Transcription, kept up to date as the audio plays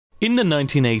In the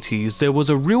 1980s, there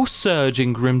was a real surge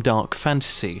in grimdark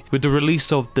fantasy, with the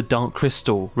release of The Dark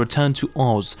Crystal, Return to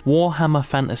Oz, Warhammer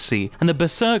Fantasy, and the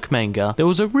Berserk manga. There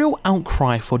was a real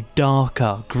outcry for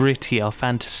darker, grittier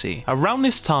fantasy. Around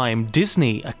this time,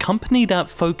 Disney, a company that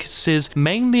focuses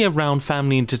mainly around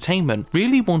family entertainment,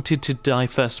 really wanted to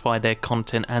diversify their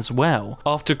content as well.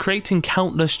 After creating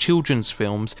countless children's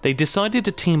films, they decided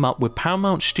to team up with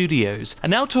Paramount Studios,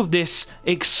 and out of this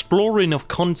exploring of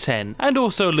content, and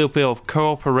also a little bit of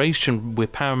cooperation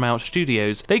with Paramount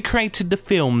Studios, they created the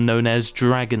film known as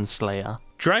Dragonslayer.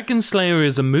 Dragonslayer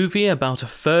is a movie about a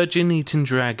virgin-eating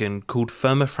dragon called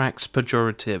Vermithax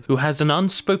Pejorative, who has an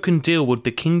unspoken deal with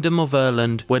the Kingdom of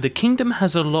Urland, where the kingdom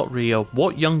has a lottery of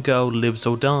what young girl lives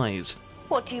or dies.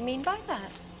 What do you mean by that?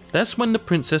 That's when the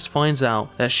princess finds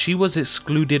out that she was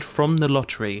excluded from the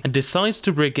lottery and decides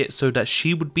to rig it so that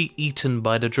she would be eaten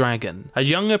by the dragon. A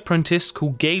young apprentice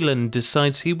called Galen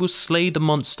decides he will slay the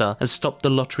monster and stop the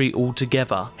lottery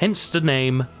altogether, hence the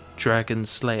name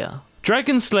Dragonslayer.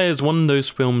 Dragonslayer is one of those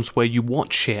films where you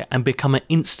watch it and become an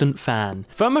instant fan.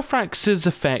 Vermithax's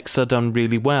effects are done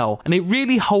really well, and it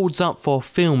really holds up for a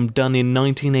film done in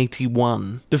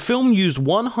 1981. The film used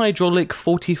one hydraulic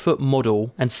 40-foot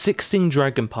model and 16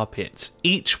 dragon puppets.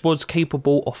 Each was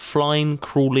capable of flying,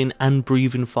 crawling, and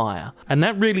breathing fire. And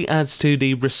that really adds to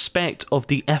the respect of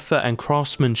the effort and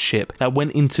craftsmanship that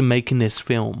went into making this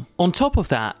film. On top of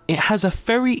that, it has a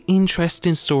very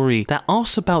interesting story that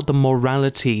asks about the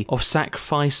morality of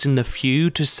sacrificing the few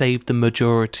to save the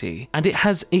majority, and it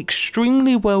has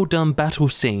extremely well done battle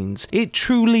scenes. It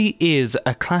truly is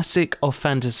a classic of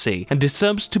fantasy and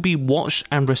deserves to be watched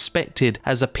and respected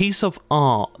as a piece of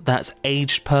art that's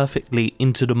aged perfectly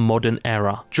into the modern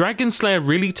era. Dragonslayer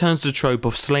really turns the trope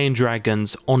of slaying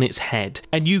dragons on its head,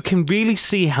 and you can really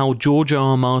see how George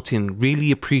R. R. Martin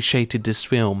really appreciated this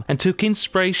film and took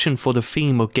inspiration for the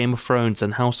theme of Game of Thrones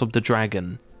and House of the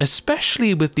Dragon,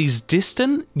 especially with these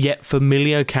distant yet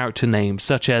familiar character names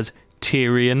such as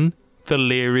Tyrion,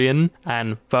 Valyrian,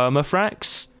 and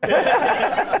Vermithax.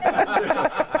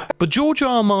 But George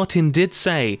R. R. Martin did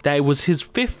say that it was his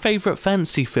 5th favourite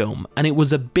fantasy film, and it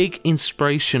was a big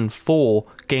inspiration for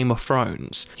Game of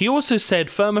Thrones. He also said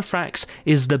Vermithax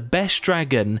is the best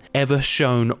dragon ever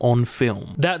shown on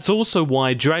film. That's also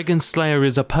why Dragonslayer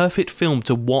is a perfect film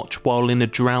to watch while in a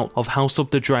drought of House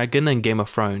of the Dragon and Game of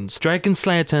Thrones.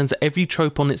 Dragonslayer turns every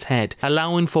trope on its head,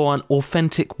 allowing for an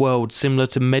authentic world similar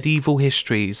to medieval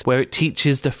histories, where it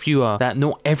teaches the viewer that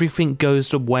not everything goes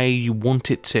the way you want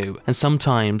it to, and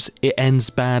sometimes it ends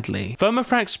badly.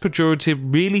 Vermithax Pejorative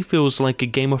really feels like a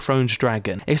Game of Thrones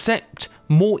dragon, except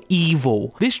more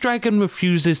evil. This dragon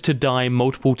refuses to die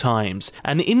multiple times,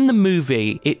 and in the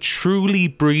movie it truly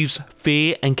breathes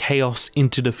fear and chaos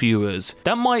into the viewers.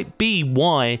 That might be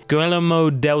why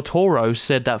Guillermo del Toro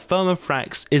said that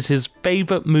Vermithax is his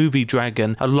favourite movie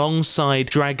dragon alongside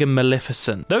Dragon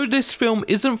Maleficent. Though this film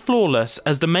isn't flawless,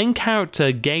 as the main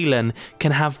character Galen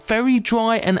can have very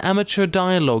dry and amateur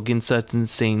dialogue in certain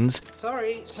scenes.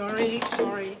 Sorry.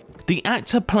 The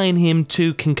actor playing him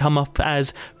too can come up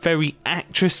as very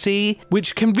actressy,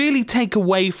 which can really take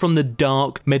away from the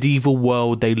dark medieval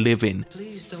world they live in.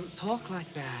 Please don't talk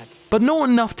like that. But not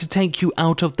enough to take you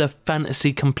out of the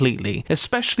fantasy completely,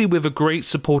 especially with a great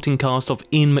supporting cast of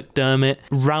Ian McDermott,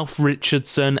 Ralph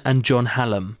Richardson, and John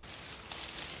Hallam.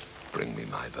 Bring me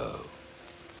my bow.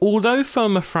 Although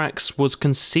Vermithax was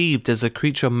conceived as a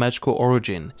creature of magical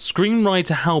origin,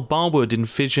 screenwriter Hal Barwood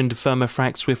envisioned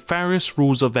Vermithax with various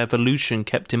rules of evolution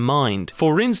kept in mind.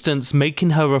 For instance,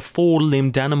 making her a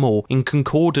 4-limbed animal in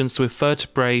concordance with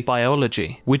vertebrate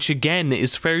biology, which again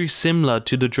is very similar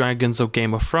to the dragons of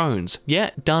Game of Thrones,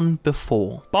 yet done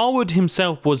before. Barwood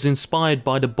himself was inspired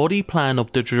by the body plan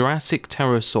of the Jurassic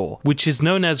pterosaur, which is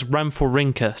known as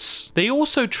Rhamphorhynchus. They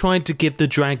also tried to give the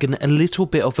dragon a little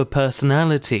bit of a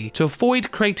personality, to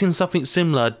avoid creating something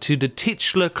similar to the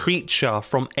titular creature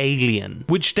from Alien,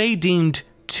 which they deemed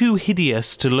too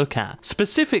hideous to look at.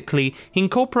 Specifically, he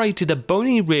incorporated a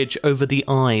bony ridge over the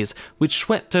eyes, which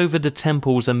swept over the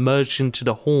temples and merged into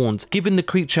the horns, giving the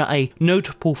creature a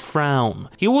notable frown.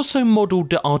 He also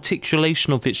modelled the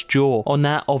articulation of its jaw on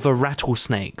that of a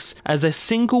rattlesnake's, as a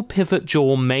single pivot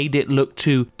jaw made it look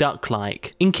too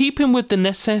duck-like. In keeping with the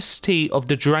necessity of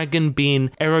the dragon being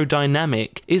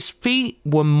aerodynamic, its feet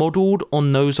were modelled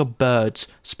on those of birds,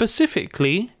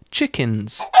 specifically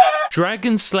chickens.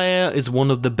 Dragonslayer is one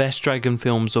of the best dragon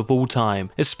films of all time,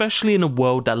 especially in a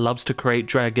world that loves to create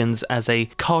dragons as a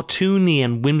cartoony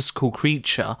and whimsical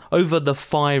creature over the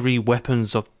fiery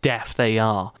weapons of death they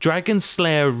are.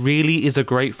 Dragonslayer really is a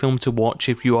great film to watch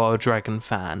if you are a dragon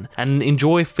fan and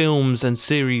enjoy films and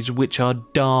series which are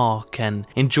dark and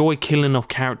enjoy killing off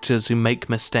characters who make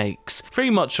mistakes, very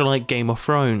much like Game of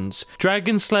Thrones.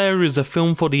 Dragonslayer is a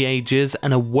film for the ages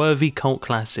and a worthy cult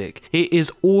classic. It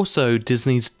is also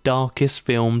Disney's darkest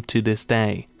film to this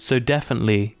day, so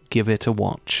definitely give it a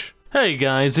watch. Hey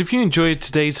guys, if you enjoyed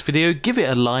today's video, give it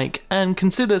a like and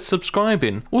consider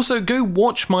subscribing. Also, go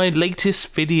watch my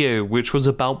latest video, which was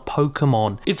about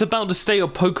Pokemon. It's about the state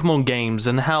of Pokemon games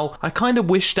and how I kind of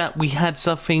wish that we had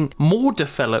something more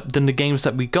developed than the games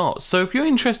that we got. So if you're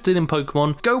interested in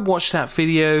Pokemon, go watch that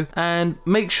video and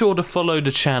make sure to follow the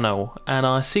channel. And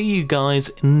I'll see you guys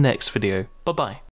in the next video. Bye bye.